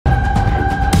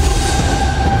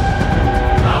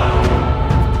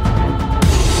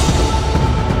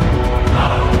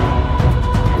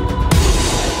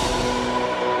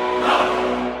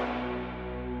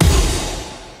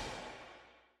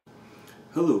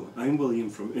Hello, I'm William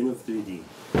from S3D.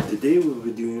 Today we'll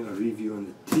be doing a review on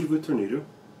the Tevo Tornado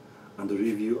and a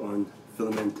review on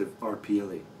filamentous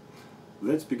RPLA.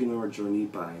 Let's begin our journey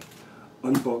by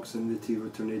unboxing the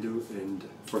Tevo Tornado and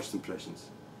first impressions.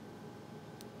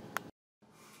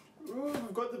 Oh,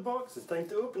 we've got the box, it's time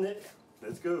to open it.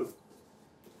 Let's go.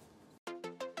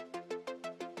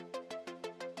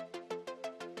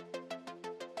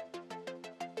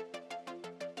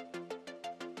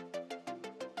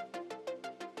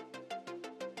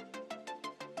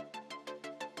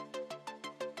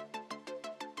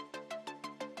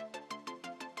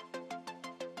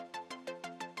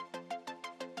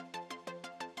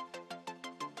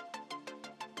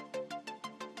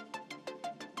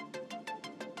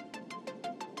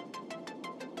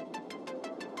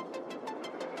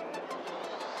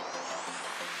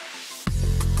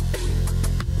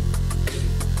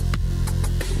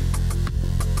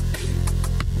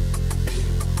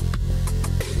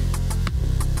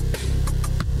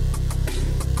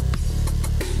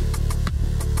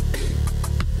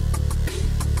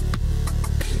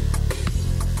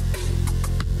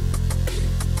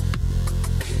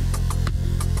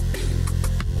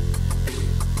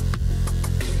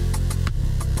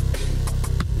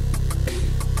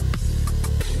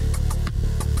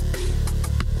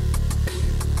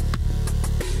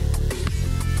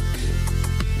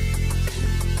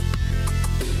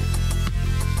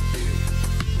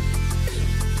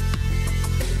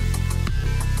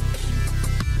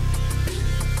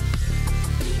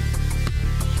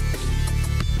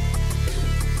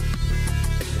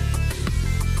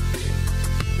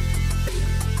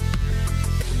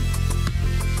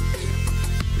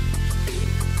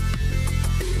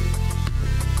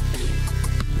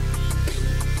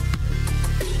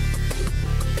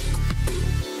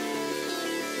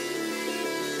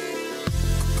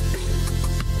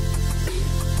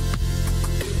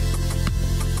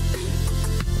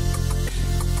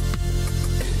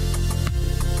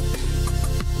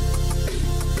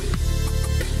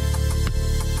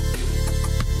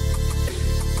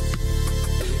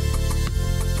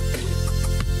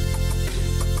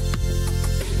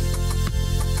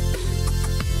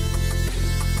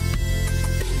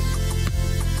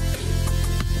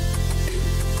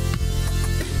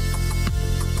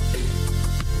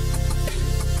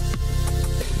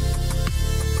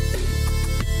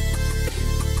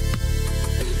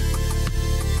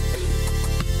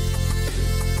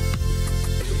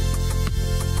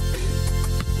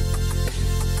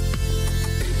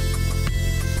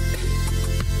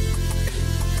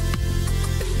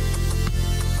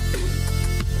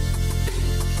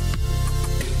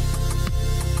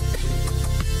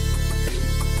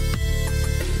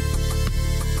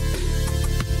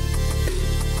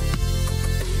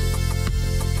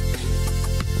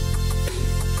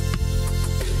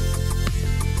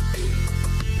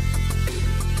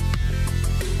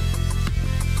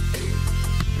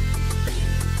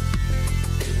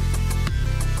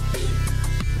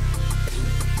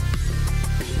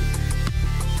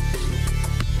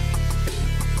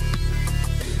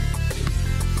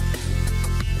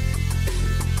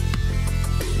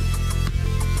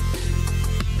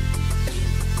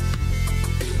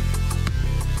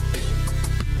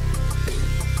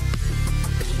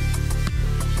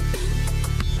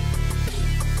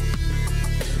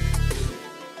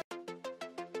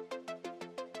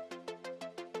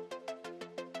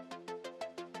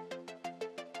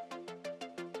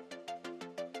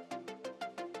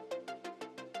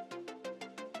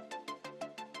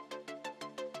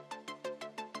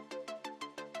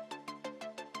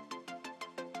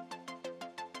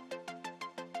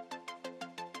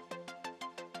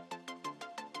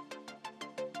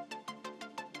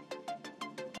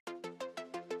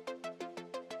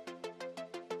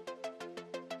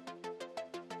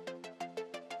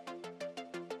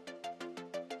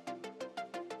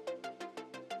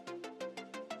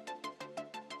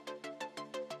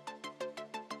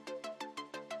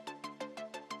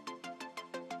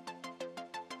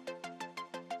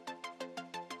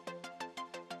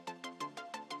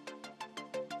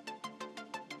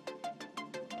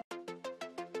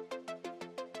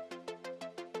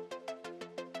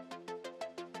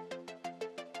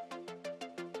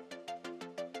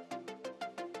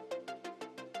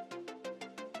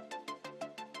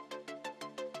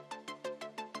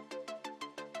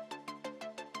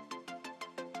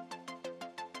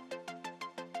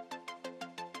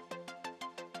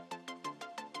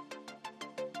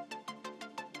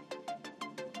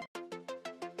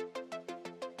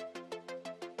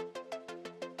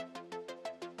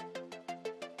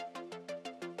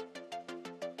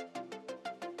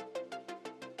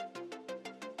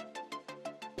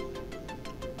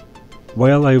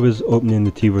 While I was opening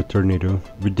the Tevo Tornado,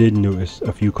 we did notice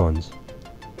a few cons.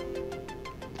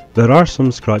 There are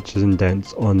some scratches and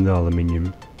dents on the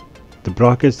aluminium. The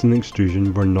brackets and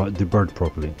extrusion were not deburred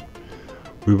properly.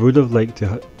 We would have liked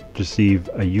to receive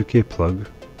a UK plug.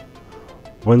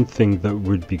 One thing that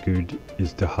would be good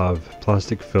is to have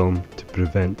plastic film to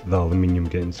prevent the aluminium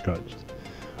getting scratched.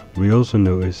 We also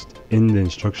noticed in the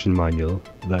instruction manual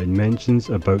that it mentions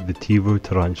about the Tevo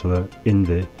tarantula in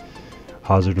the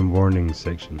hazard and warning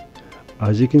section.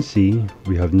 As you can see,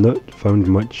 we have not found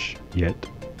much yet,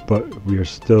 but we are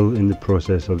still in the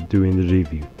process of doing the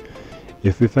review.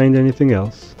 If we find anything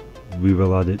else, we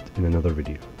will add it in another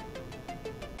video.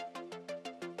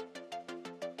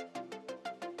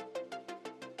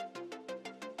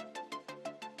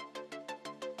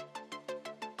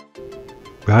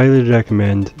 We highly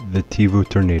recommend the Tevo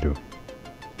Tornado.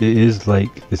 It is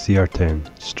like the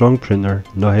CR10, strong printer,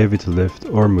 not heavy to lift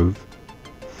or move.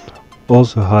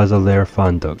 Also has a layer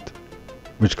fan duct,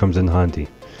 which comes in handy.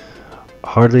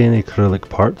 Hardly any acrylic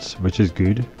parts, which is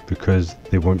good because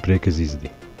they won't break as easily.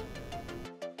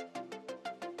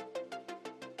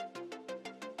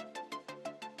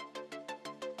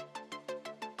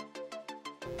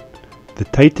 The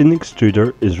Titan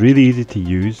extruder is really easy to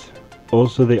use.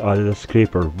 Also, they added a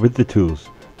scraper with the tools.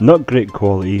 Not great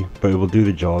quality, but it will do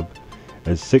the job. It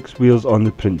has 6 wheels on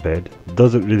the print bed.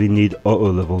 Doesn't really need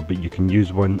auto level, but you can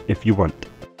use one if you want.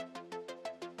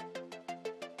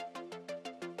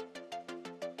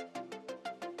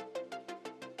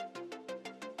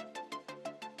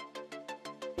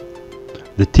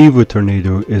 The Tevo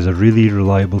Tornado is a really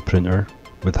reliable printer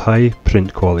with high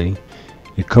print quality.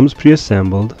 It comes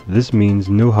pre-assembled. This means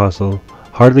no hassle,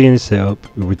 hardly any setup.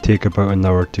 It would take about an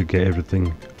hour to get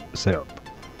everything set up,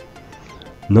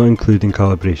 not including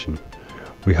calibration.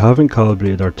 We haven't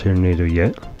calibrated our Tornado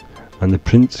yet, and the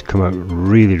prints come out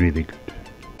really good.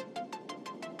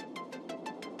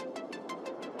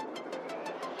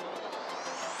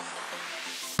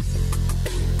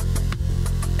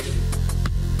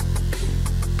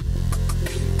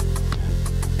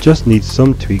 Just needs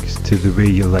some tweaks to the way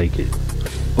you like it.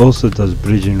 Also does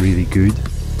bridging really good.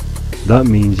 That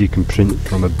means you can print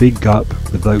from a big gap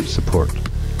without support.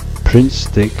 Prints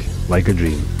stick like a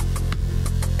dream.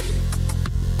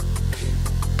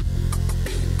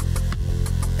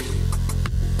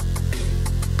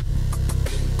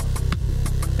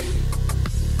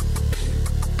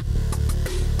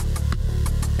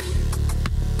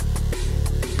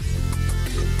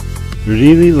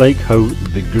 Really like how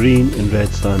the green and red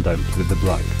stand out with the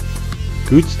black.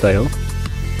 Good style.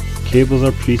 Cables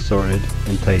are pre-sorted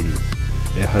and tidy.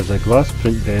 It has a glass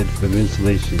print bed with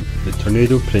insulation. The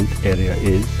Tornado print area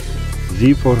is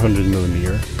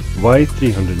Z400mm,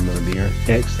 Y300mm,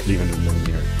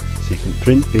 X300mm, so you can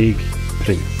print big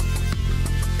prints.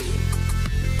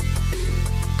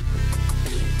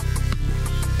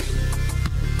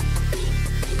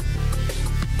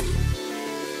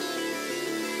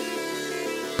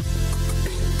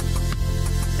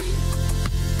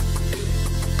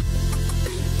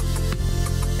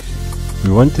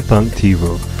 We want to thank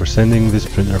Tevo for sending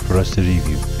this printer for us to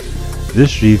review.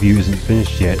 This review isn't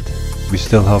finished yet, we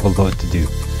still have a lot to do,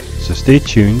 so stay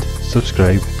tuned,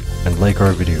 subscribe and like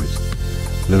our videos.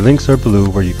 The links are below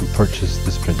where you can purchase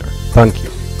this printer. Thank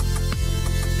you.